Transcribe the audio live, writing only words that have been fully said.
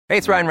Hey,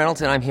 it's Ryan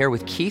Reynolds, and I'm here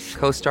with Keith,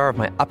 co-star of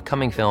my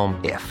upcoming film,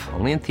 If,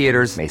 only in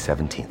theaters May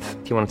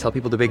 17th. Do you want to tell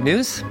people the big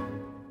news?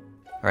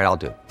 All right, I'll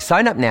do it.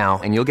 Sign up now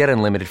and you'll get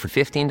unlimited for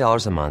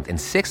 $15 a month and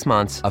 6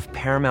 months of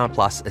Paramount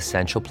Plus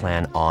Essential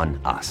Plan on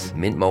us.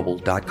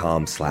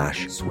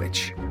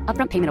 MintMobile.com/switch.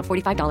 Upfront payment of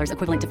 $45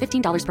 equivalent to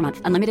 $15 per month.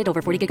 Unlimited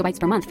over 40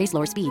 gigabytes per month. Face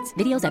lower speeds.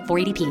 Videos at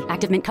 480p.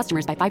 Active Mint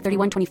customers by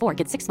 531.24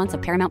 get 6 months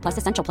of Paramount Plus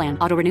Essential Plan.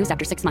 Auto renews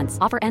after 6 months.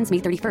 Offer ends May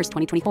 31st,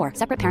 2024.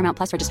 Separate Paramount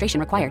Plus registration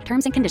required.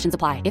 Terms and conditions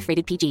apply if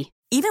rated PG.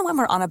 Even when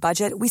we're on a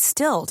budget, we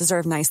still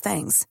deserve nice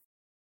things.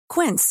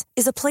 Quince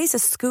is a place to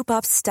scoop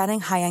up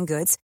stunning high-end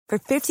goods for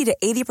 50 to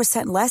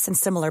 80% less than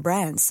similar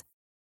brands.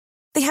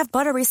 They have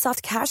buttery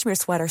soft cashmere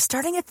sweaters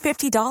starting at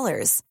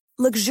 $50,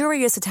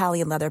 luxurious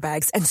Italian leather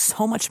bags, and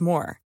so much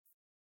more.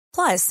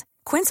 Plus,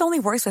 Quince only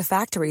works with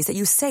factories that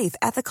use safe,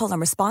 ethical,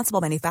 and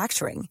responsible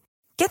manufacturing.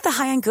 Get the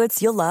high-end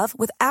goods you'll love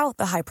without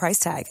the high price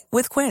tag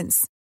with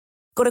Quince.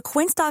 Go to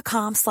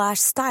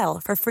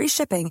quince.com/style for free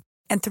shipping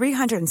and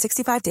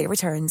 365-day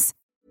returns.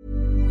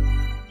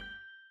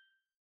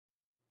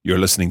 You're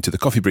listening to the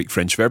Coffee Break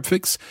French Verb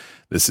Fix.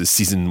 This is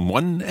Season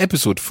 1,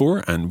 Episode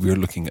 4, and we're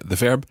looking at the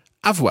verb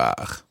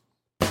avoir.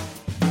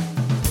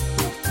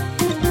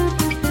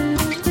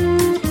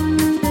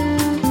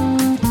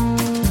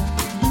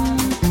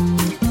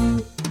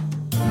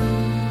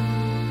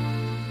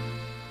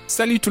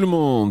 Salut tout le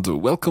monde!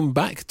 Welcome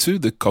back to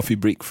the Coffee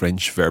Break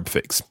French Verb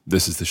Fix.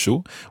 This is the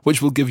show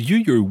which will give you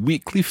your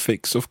weekly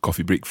fix of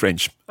Coffee Break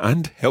French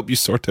and help you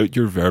sort out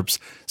your verbs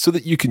so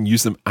that you can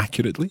use them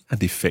accurately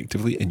and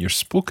effectively in your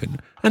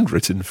spoken and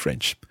written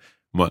French.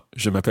 Moi,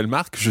 je m'appelle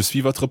Marc, je suis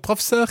votre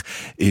professeur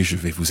et je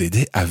vais vous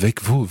aider avec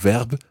vos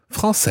verbes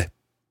français.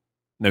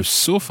 Now,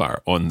 so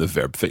far on the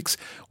Verb Fix,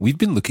 we've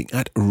been looking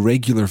at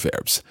regular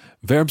verbs,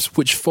 verbs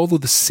which follow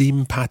the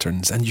same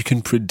patterns and you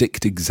can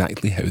predict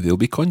exactly how they'll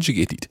be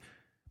conjugated.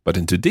 But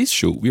in today's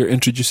show, we are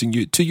introducing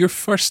you to your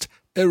first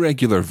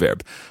irregular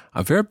verb,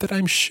 a verb that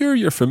I'm sure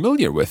you're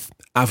familiar with,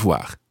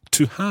 avoir,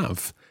 to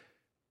have.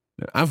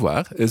 Now,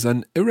 avoir is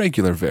an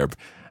irregular verb,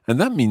 and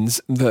that means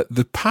that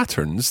the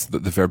patterns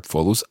that the verb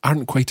follows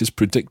aren't quite as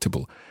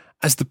predictable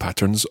as the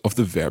patterns of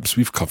the verbs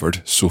we've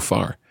covered so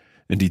far.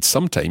 Indeed,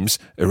 sometimes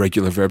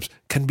irregular verbs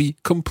can be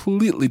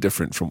completely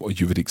different from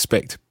what you would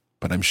expect,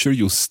 but I'm sure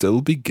you'll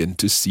still begin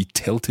to see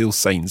telltale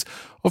signs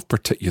of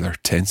particular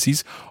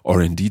tenses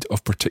or indeed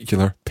of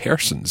particular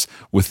persons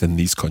within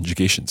these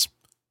conjugations.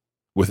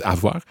 With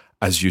avoir,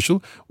 as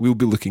usual, we'll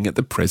be looking at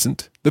the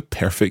present, the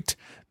perfect,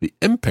 the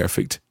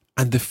imperfect,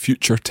 and the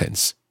future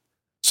tense.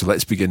 So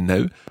let's begin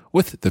now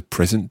with the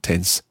present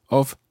tense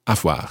of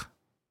avoir.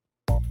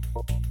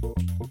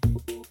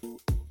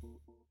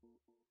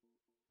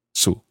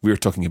 So we're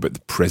talking about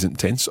the present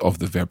tense of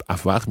the verb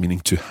avoir,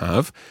 meaning to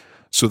have.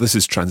 So this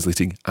is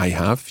translating I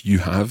have, you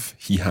have,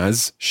 he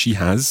has, she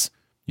has.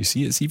 You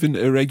see, it's even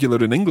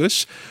irregular in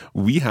English.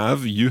 We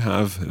have, you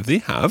have, they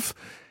have.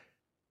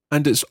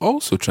 And it's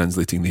also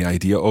translating the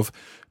idea of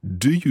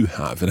do you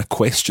have in a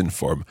question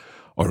form,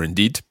 or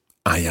indeed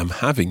I am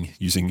having,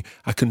 using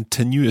a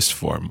continuous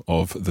form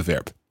of the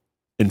verb.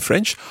 In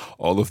French,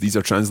 all of these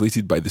are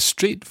translated by the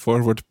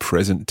straightforward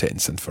present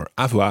tense, and for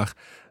avoir,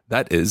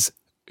 that is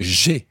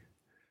j'ai.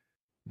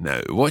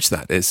 Now, watch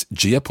that. It's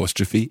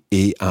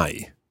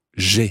G'-A-I.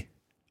 J'ai.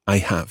 I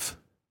have.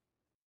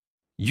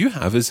 You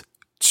have is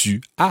tu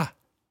as.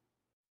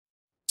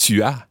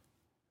 Tu as.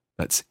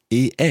 That's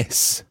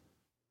AS.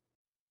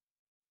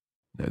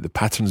 Now, the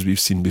patterns we've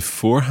seen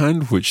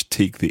beforehand, which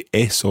take the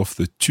S off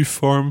the tu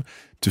form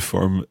to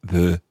form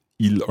the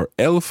il or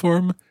elle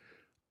form,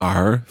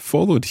 are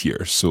followed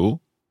here.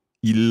 So,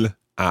 il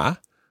a,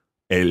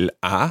 elle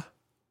a,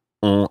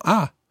 on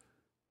a.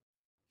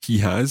 He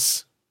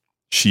has,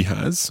 she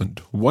has, and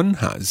one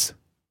has.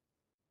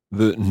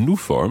 The nous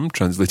form,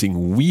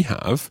 translating we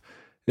have,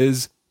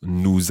 is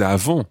nous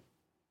avons.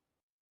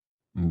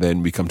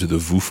 Then we come to the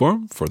vous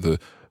form for the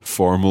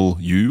formal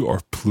you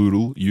or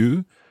plural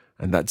you,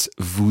 and that's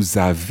vous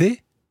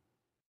avez.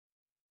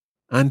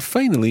 And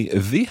finally,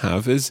 they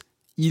have is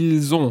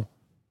ils ont.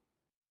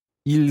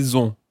 Ils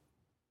ont.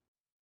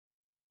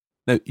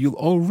 Now, you'll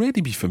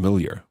already be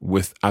familiar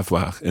with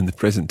avoir in the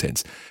present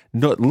tense,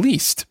 not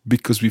least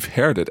because we've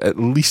heard it at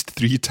least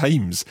 3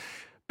 times,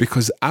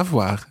 because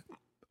avoir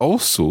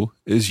also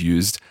is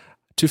used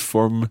to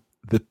form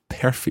the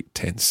perfect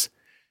tense.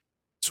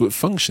 So it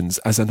functions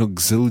as an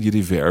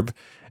auxiliary verb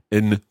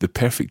in the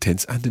perfect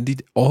tense and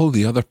indeed all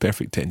the other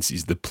perfect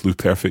tenses, the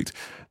pluperfect,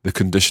 the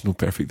conditional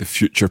perfect, the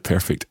future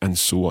perfect, and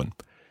so on.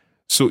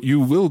 So you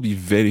will be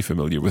very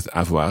familiar with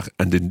avoir,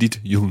 and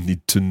indeed you'll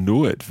need to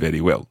know it very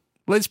well.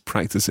 Let's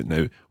practice it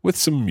now with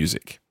some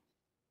music.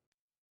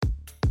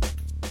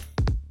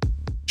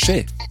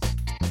 J'ai.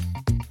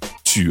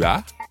 Tu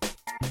as.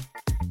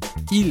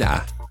 Il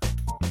a.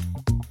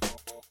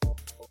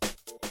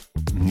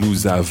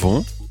 Nous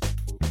avons.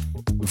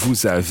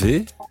 Vous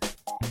avez.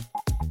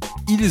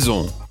 Ils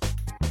ont.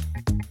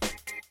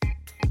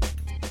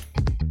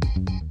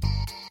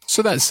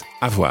 So that's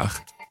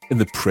avoir in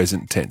the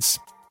present tense.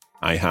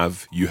 I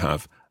have, you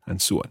have,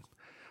 and so on.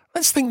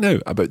 Let's think now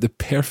about the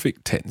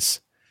perfect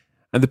tense.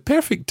 And the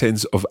perfect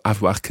tense of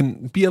avoir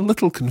can be a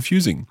little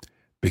confusing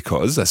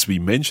because, as we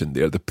mentioned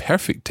there, the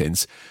perfect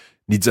tense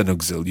needs an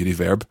auxiliary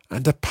verb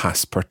and a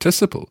past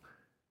participle.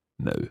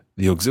 Now,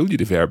 the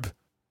auxiliary verb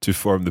to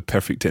form the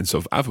perfect tense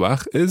of avoir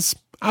is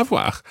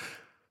avoir.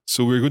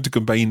 So we're going to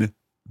combine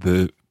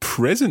the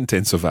present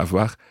tense of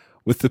avoir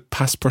with the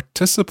past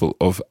participle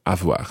of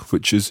avoir,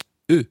 which is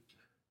eu.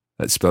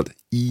 That's spelled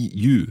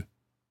EU.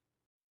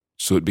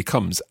 So it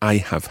becomes I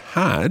have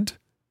had,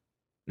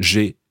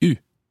 j'ai eu.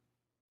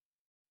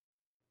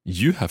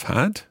 You have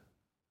had,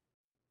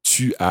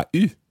 tu as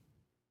eu.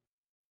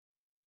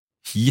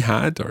 He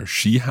had, or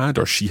she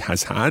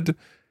has had,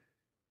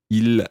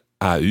 il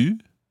a eu,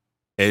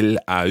 elle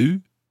a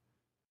eu,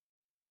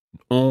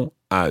 on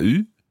a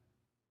eu.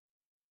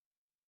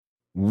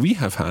 We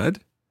have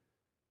had,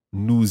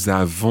 nous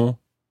avons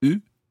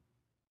eu.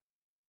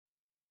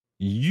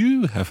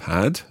 You have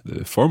had,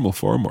 the formal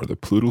form or the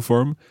plural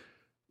form,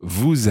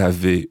 vous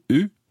avez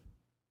eu.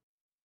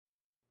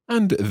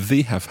 And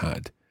they have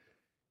had,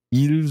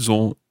 ils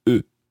ont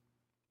eu.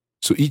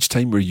 So each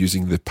time we're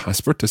using the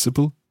past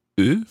participle,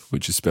 eu,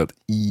 which is spelled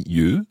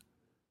EU,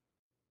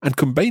 and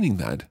combining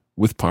that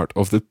with part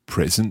of the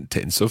present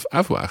tense of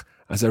avoir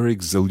as our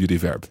auxiliary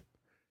verb.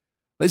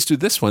 Let's do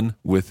this one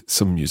with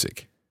some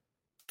music.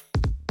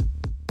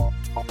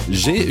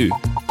 J'ai eu,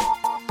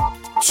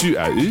 tu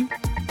as eu,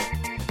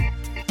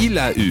 il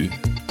a eu,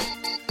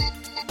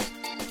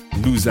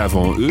 nous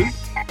avons eu,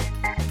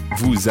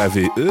 vous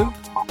avez eu,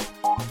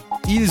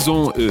 ils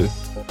ont eu.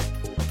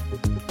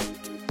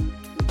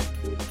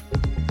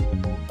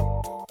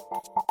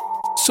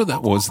 So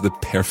that was the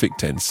perfect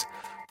tense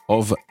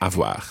of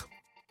avoir.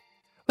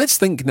 Let's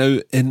think now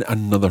in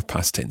another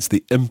past tense,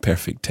 the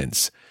imperfect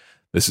tense.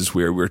 This is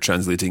where we're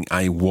translating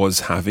I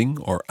was having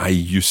or I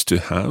used to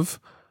have.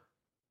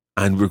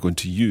 And we're going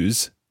to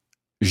use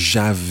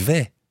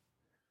j'avais.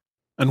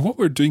 And what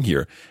we're doing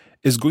here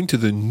is going to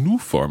the nous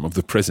form of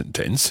the present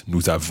tense,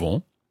 nous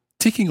avons,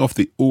 taking off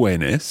the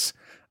ONS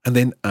and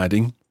then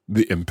adding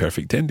the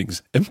imperfect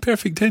endings.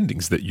 Imperfect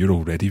endings that you're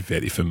already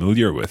very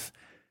familiar with.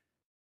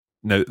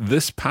 Now,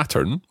 this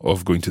pattern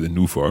of going to the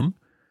nous form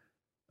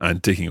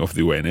and taking off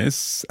the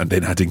ONS and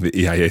then adding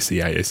the AIS,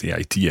 AIS,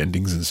 AIT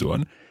endings and so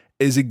on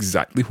is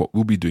exactly what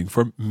we'll be doing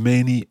for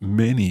many,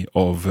 many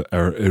of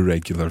our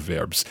irregular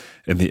verbs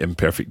in the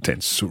imperfect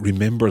tense. So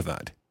remember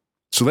that.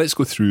 So let's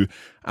go through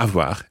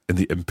avoir in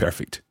the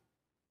imperfect.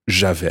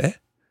 J'avais,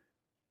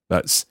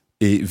 that's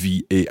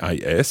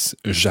AVAIS,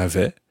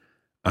 j'avais,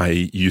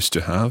 I used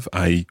to have,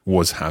 I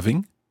was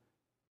having.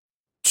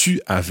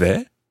 Tu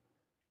avais,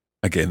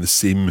 again the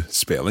same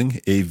spelling,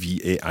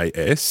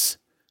 AVAIS,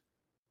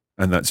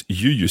 and that's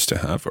you used to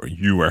have or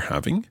you were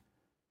having.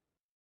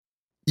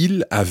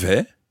 Il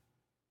avait,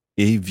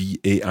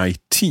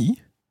 AVAIT,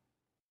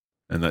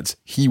 and that's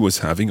he was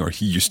having or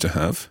he used to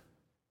have.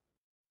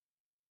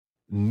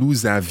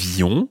 Nous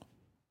avions,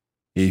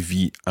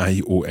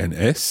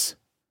 AVIONS.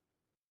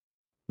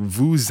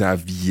 Vous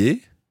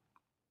aviez,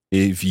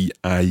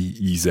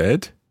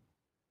 AVIEZ.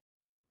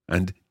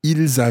 And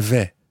ils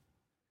avaient,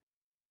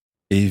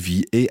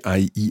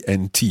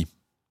 AVAIENT.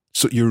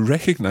 So you're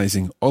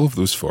recognizing all of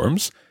those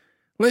forms.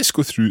 Let's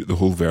go through the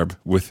whole verb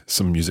with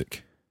some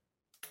music.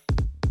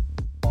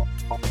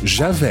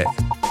 J'avais,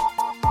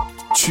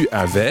 tu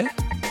avais,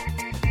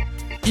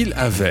 il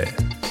avait.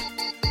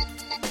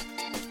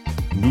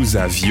 Nous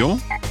avions,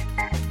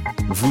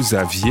 vous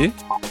aviez,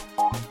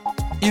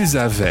 ils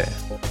avaient.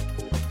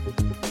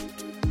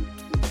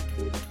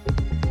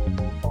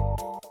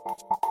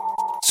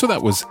 So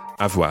that was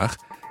avoir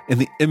in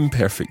the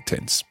imperfect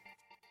tense.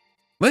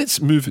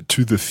 Let's move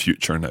to the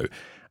future now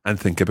and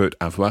think about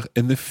avoir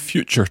in the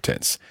future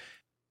tense.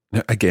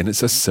 Now, again,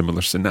 it's a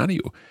similar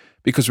scenario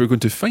because we're going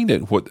to find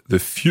out what the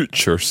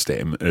future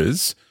stem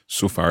is.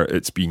 So far,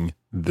 it's been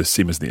the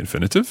same as the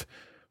infinitive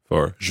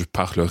for je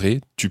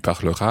parlerai, tu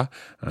parleras,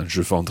 and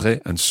je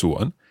vendrai, and so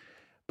on.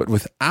 But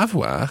with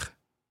avoir,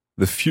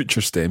 the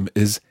future stem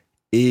is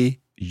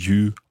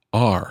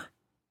AUR.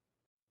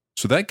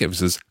 So that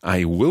gives us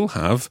I will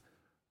have,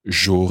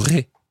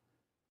 j'aurai.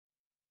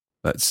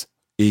 That's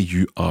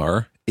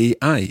AUR,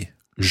 AI,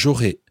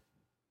 j'aurai.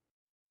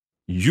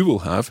 You will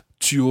have,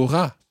 tu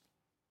auras.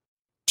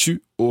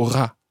 Tu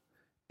auras,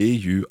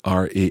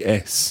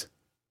 AURAS.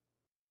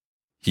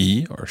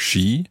 He or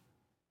she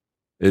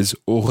is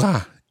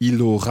aura,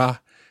 il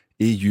aura,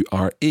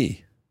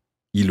 AURA.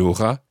 Il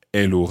aura,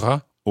 elle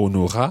aura, on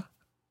aura,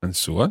 and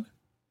so on.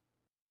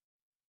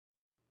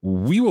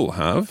 We will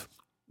have,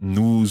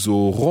 nous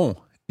aurons,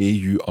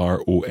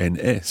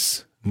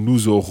 AURONS.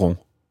 Nous aurons.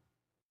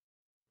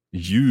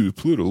 You,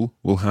 plural,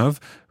 will have,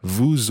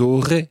 vous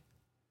aurez,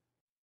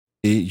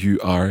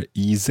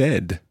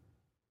 AUREZ.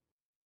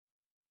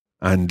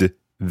 And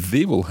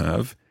they will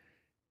have,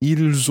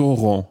 ils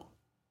auront,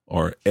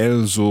 or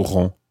elles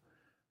auront,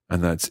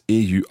 and that's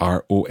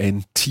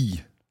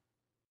AURONT.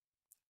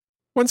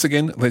 Once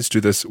again, let's do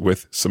this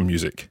with some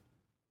music.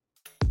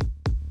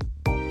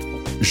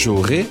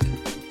 J'aurai,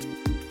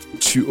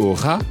 tu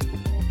auras,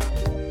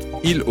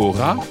 il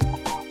aura,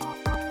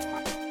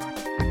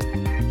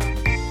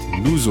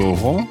 nous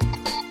aurons,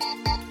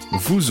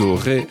 vous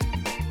aurez,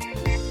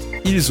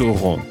 ils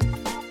auront.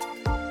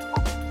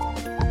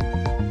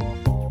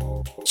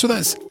 So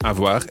that's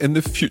avoir in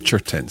the future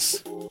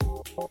tense.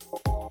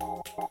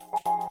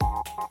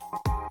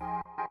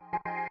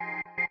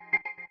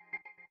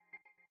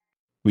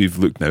 We've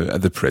looked now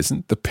at the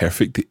present, the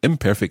perfect, the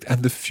imperfect,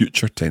 and the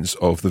future tense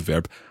of the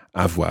verb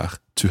avoir,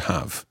 to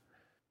have.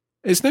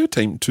 It's now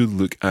time to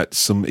look at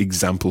some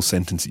example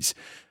sentences.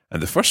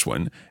 And the first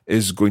one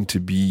is going to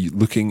be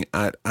looking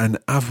at an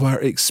avoir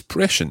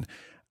expression,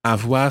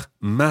 avoir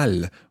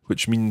mal,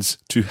 which means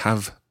to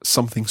have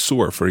something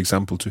sore. For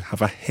example, to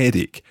have a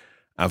headache,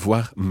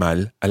 avoir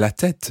mal à la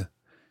tête.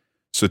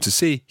 So to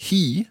say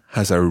he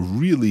has a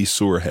really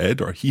sore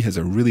head or he has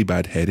a really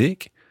bad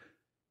headache,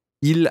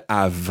 il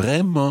a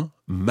vraiment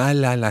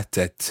mal à la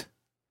tête.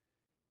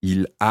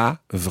 Il a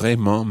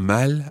vraiment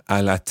mal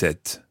à la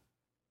tête.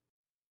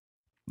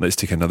 Let's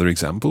take another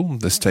example.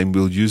 This time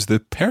we'll use the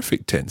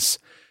perfect tense.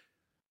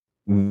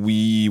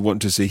 We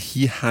want to say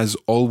he has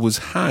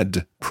always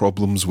had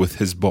problems with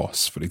his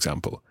boss, for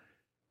example.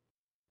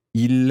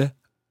 Il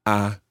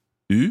a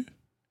eu,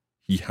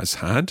 he has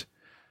had.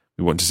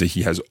 We want to say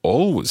he has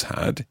always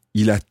had.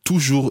 Il a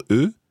toujours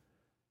eu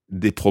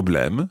des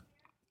problèmes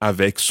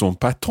avec son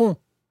patron.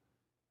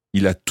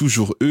 Il a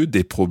toujours eu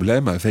des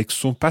problèmes avec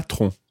son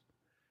patron.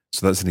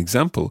 So that's an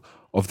example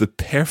of the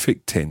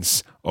perfect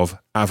tense of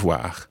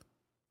avoir.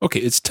 Okay,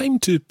 it's time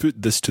to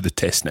put this to the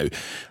test now.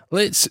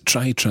 Let's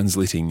try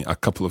translating a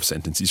couple of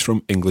sentences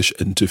from English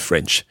into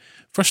French.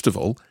 First of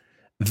all,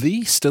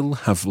 they still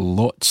have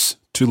lots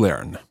to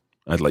learn.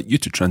 I'd like you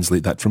to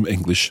translate that from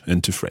English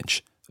into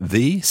French.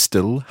 They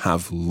still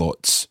have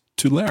lots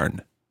to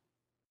learn.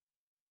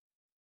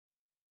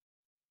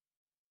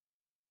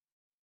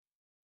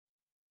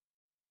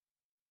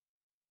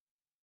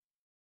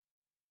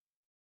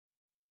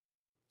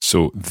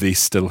 So they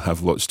still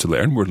have lots to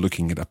learn. We're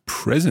looking at a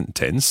present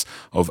tense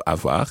of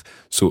avoir.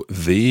 So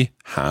they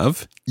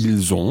have,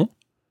 ils ont.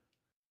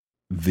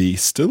 They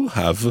still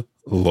have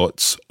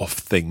lots of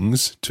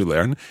things to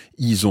learn.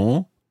 Ils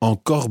ont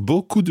encore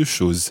beaucoup de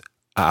choses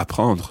à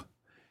apprendre.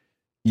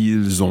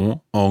 Ils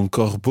ont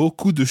encore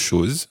beaucoup de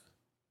choses,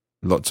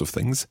 lots of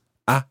things,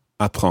 à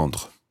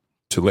apprendre,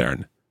 to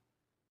learn.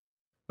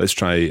 Let's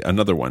try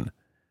another one.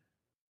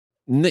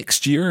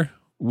 Next year,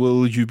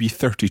 will you be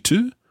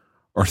 32?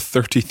 Or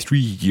 33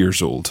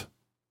 years old?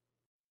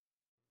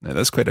 Now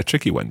that's quite a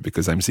tricky one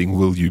because I'm saying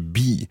will you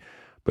be,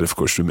 but of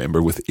course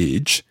remember with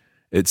age,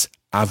 it's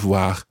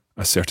avoir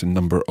a certain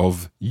number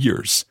of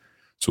years.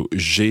 So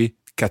j'ai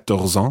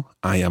 14 ans,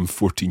 I am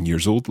 14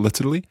 years old,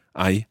 literally,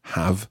 I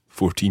have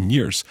 14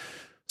 years.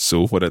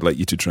 So what I'd like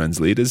you to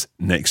translate is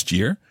next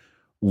year,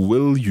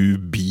 will you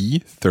be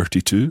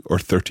 32 or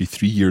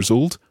 33 years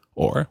old?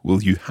 Or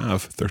will you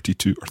have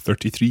 32 or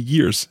 33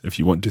 years if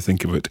you want to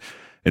think of it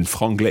in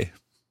franglais?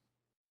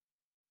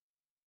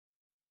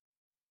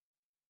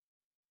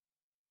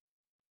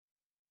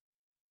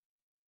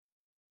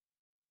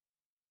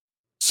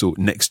 So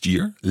next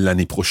year,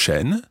 l'année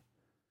prochaine,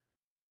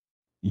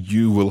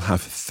 you will have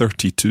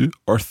 32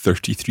 or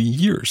 33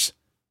 years.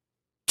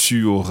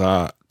 Tu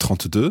auras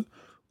 32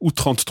 ou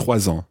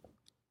 33 ans.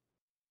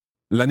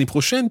 L'année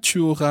prochaine, tu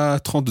auras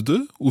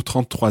 32 ou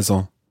 33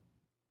 ans.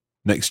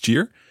 Next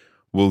year,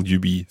 will you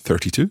be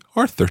 32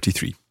 or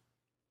 33?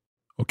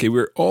 Okay,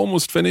 we're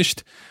almost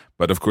finished.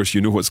 But of course, you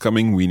know what's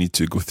coming. We need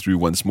to go through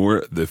once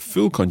more the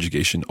full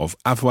conjugation of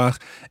avoir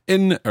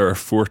in our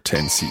four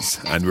tenses.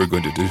 And we're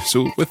going to do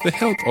so with the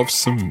help of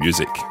some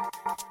music.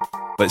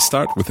 Let's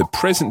start with the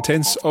present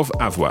tense of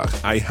avoir.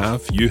 I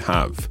have, you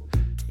have.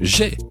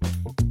 J'ai,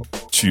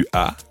 tu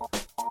as,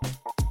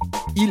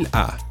 il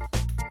a.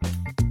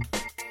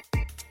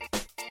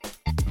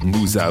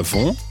 Nous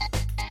avons,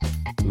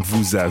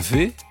 vous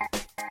avez,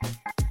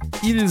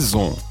 ils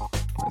ont.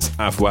 That's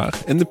avoir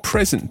in the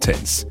present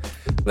tense.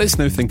 Let's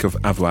now think of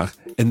avoir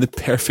in the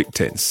perfect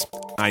tense.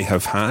 I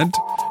have had,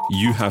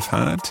 you have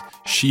had,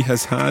 she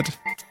has had,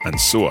 and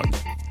so on.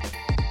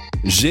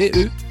 J'ai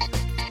eu,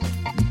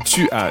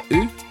 tu as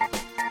eu,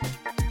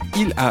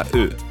 il a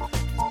eu.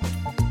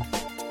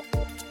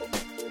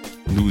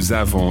 Nous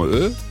avons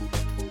eu,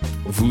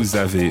 vous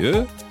avez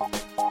eu,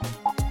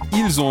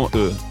 ils ont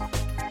eu.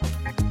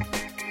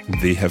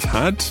 They have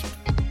had,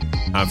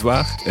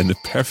 avoir in the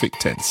perfect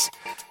tense.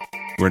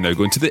 We're now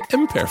going to the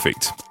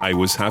imperfect. I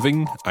was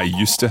having, I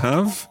used to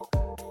have.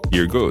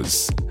 Here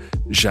goes.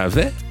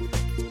 J'avais,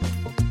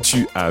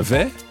 tu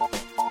avais,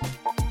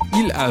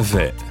 il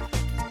avait.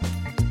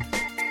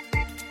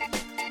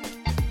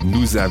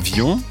 Nous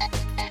avions,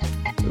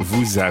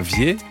 vous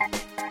aviez,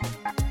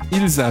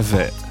 ils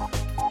avaient.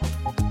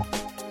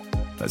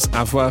 That's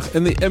avoir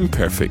in the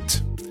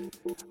imperfect.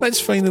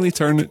 Let's finally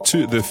turn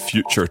to the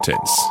future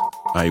tense.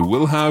 I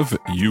will have,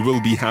 you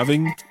will be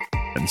having,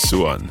 and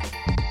so on.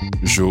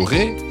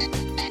 J'aurai,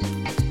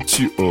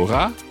 tu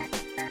auras,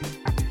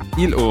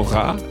 il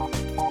aura,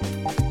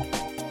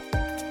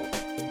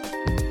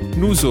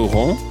 nous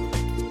aurons,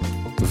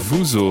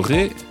 vous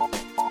aurez,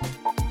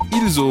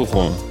 ils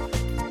auront.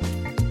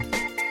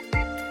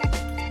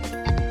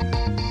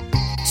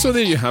 So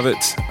there you have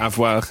it,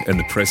 avoir in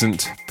the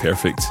present,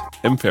 perfect,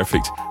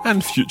 imperfect,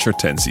 and future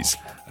tenses.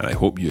 And I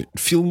hope you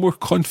feel more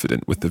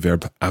confident with the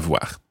verb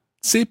avoir.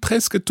 C'est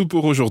presque tout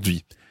pour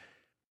aujourd'hui.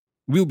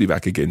 We'll be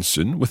back again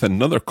soon with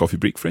another Coffee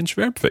Break French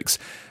Verb Fix.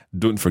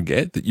 Don't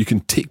forget that you can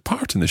take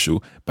part in the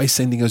show by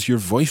sending us your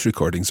voice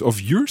recordings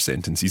of your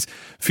sentences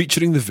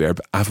featuring the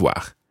verb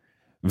avoir.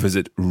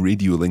 Visit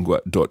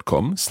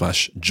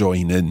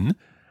radiolingua.com/join-in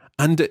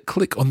and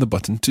click on the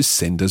button to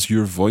send us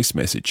your voice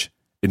message.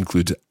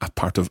 Include a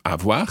part of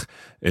avoir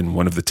in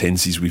one of the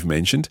tenses we've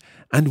mentioned,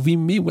 and we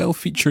may well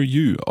feature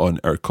you on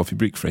our Coffee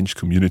Break French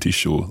community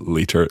show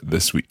later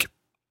this week.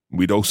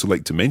 We'd also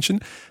like to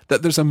mention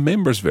that there's a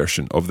members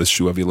version of this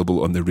show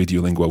available on the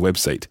Radiolingua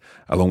website,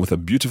 along with a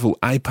beautiful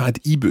iPad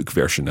ebook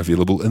version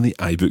available in the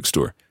iBook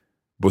store.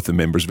 Both the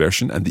members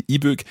version and the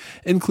ebook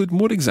include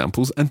more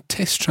examples and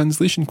test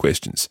translation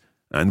questions.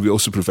 And we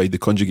also provide the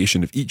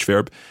conjugation of each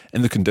verb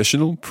in the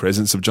conditional,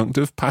 present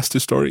subjunctive, past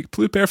historic,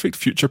 pluperfect,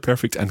 future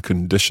perfect, and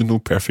conditional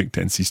perfect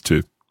tenses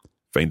too.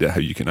 Find out how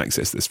you can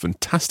access this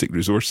fantastic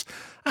resource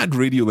at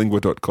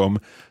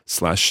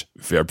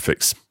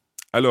radiolingua.com/verbfix.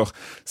 Alors,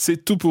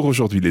 c'est tout pour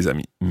aujourd'hui les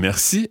amis.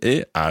 Merci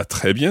et à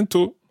très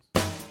bientôt.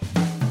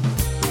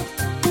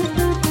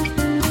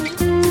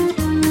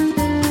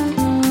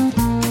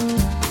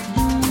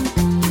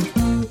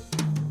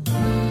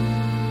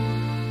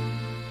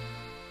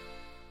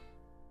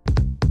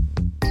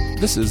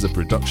 This is a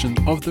production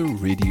of the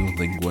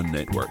Radiolingua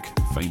Network.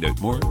 Find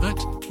out more at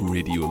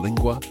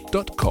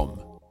radiolingua.com.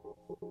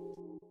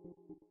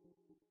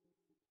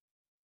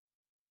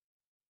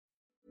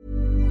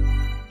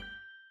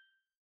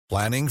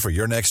 Planning for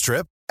your next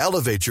trip?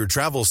 Elevate your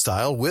travel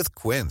style with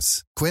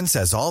Quince. Quince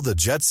has all the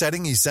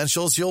jet-setting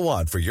essentials you'll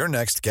want for your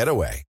next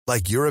getaway,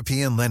 like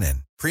European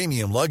linen,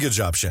 premium luggage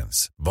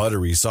options,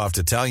 buttery soft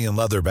Italian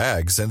leather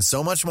bags, and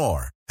so much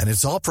more. And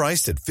it's all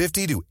priced at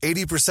 50 to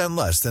 80%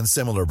 less than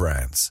similar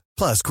brands.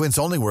 Plus, Quince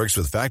only works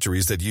with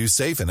factories that use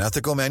safe and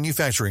ethical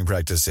manufacturing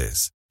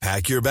practices.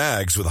 Pack your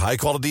bags with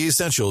high-quality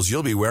essentials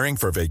you'll be wearing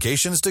for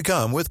vacations to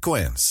come with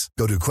Quince.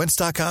 Go to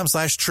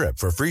quince.com/trip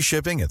for free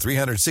shipping and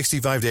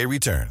 365-day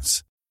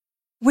returns.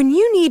 When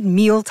you need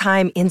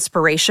mealtime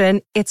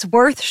inspiration, it's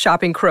worth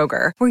shopping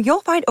Kroger, where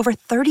you'll find over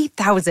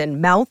 30,000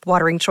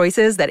 mouth-watering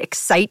choices that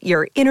excite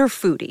your inner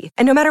foodie.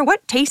 And no matter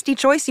what tasty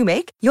choice you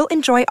make, you'll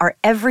enjoy our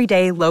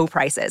everyday low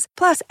prices,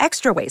 plus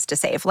extra ways to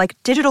save, like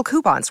digital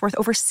coupons worth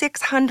over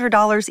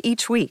 $600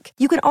 each week.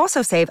 You can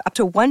also save up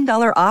to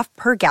 $1 off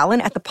per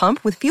gallon at the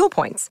pump with fuel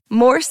points.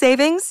 More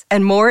savings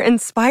and more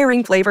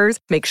inspiring flavors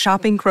make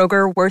shopping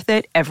Kroger worth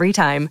it every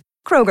time.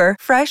 Kroger,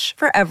 fresh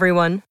for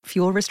everyone.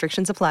 Fuel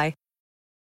restrictions apply.